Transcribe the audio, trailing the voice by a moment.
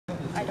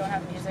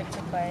music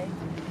to play.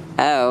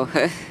 Oh.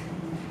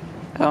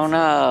 Oh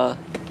no.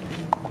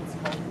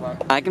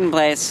 I can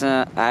play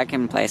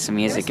some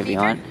music if you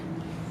want.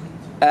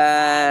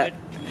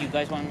 You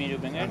guys want me to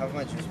bring it?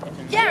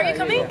 Yeah, are you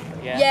coming?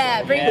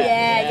 Yeah. Bring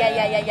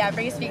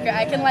a speaker.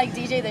 I can like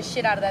DJ the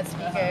shit out of that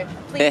speaker.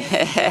 Please,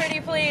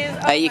 pretty please.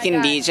 Oh, you can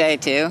God. DJ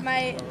too?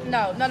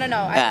 No.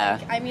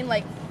 I mean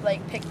like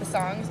pick the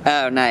songs.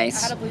 Oh,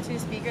 nice. I had a Bluetooth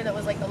speaker that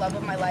was like the love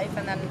of my life,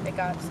 and then it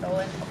got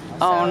stolen.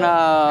 Oh so no.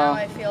 Now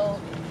I feel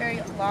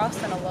very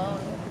lost and alone.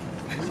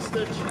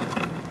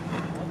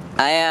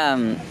 I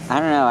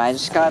don't know, I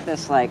just got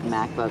this like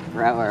MacBook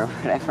Pro or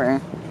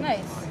whatever.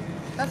 Nice.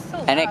 That's so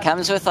loud. And it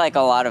comes with like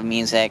a lot of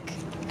music,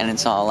 and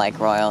it's all like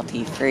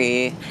royalty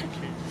free.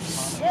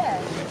 Yeah.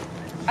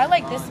 I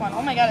like this one.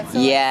 Oh my god, it's so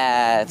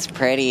Yeah, it's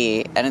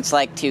pretty. And it's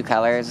like 2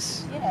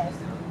 colors. Yeah.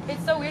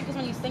 It's so weird because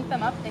when you sync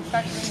them up, they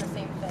start doing the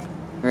same thing.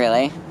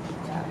 Really?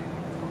 Yeah.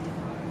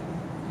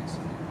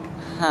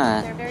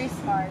 Huh. They're very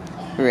smart.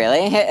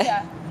 Really?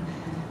 Yeah.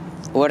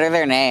 What are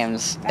their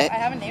names? I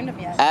haven't named them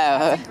yet. Oh.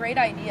 That's a great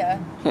idea.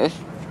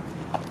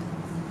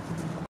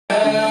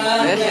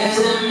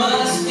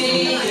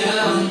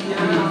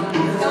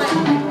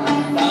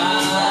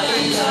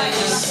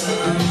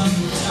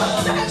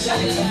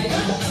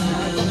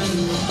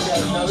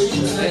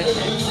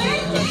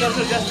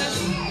 Social justice?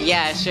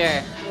 Yeah,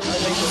 sure.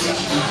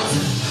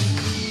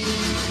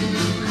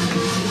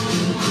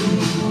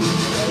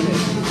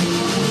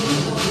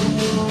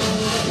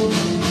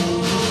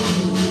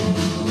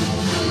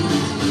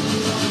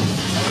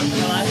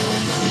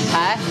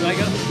 Huh? Do I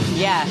go?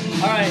 Yeah.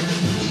 Alright,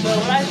 so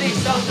what I think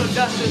social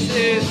justice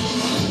is,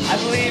 I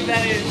believe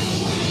that it's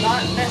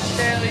not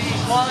necessarily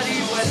equality,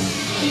 but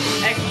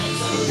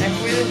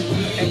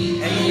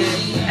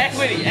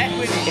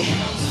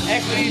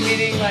equity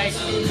meaning like,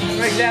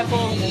 for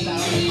example,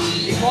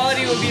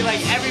 equality would be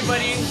like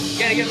everybody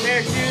getting a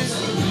pair of shoes,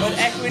 but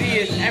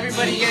equity is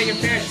everybody getting a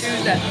pair of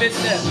shoes that fits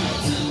them.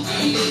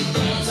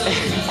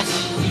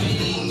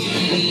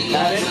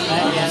 Got it?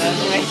 Yeah,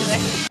 that's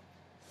amazing.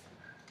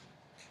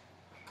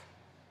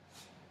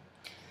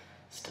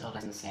 Still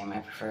doesn't say my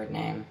preferred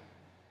name.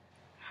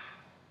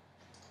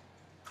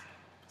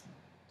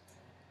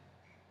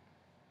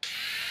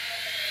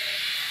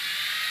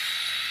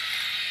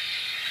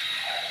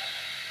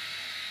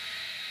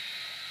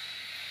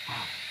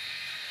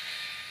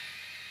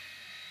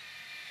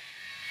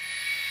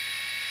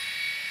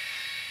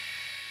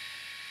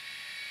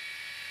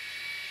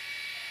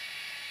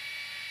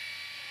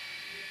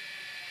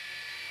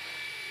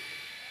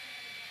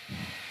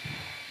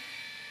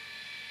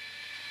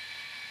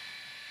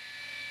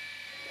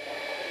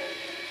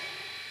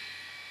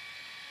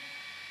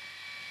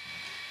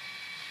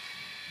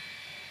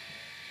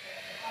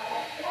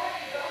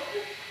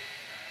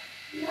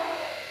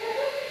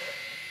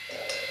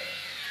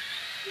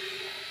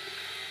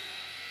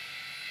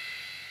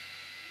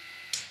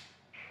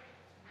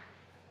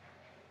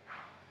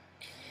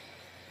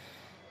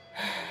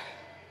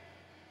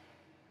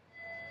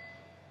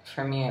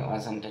 For me, it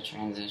wasn't a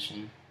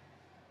transition.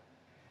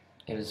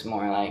 It was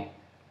more like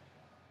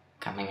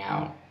coming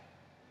out.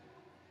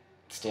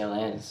 It still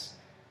is.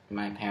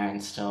 My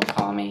parents still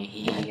call me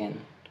he, and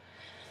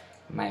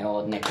my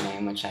old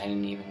nickname, which I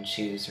didn't even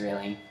choose,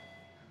 really.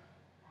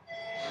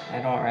 I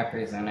don't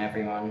represent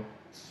everyone,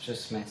 it's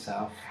just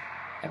myself.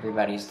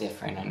 Everybody's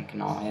different and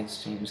can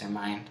always change their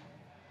mind.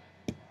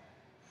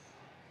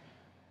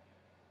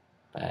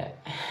 But at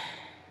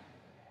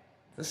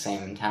the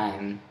same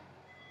time,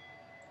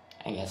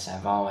 I guess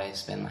I've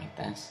always been like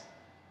this.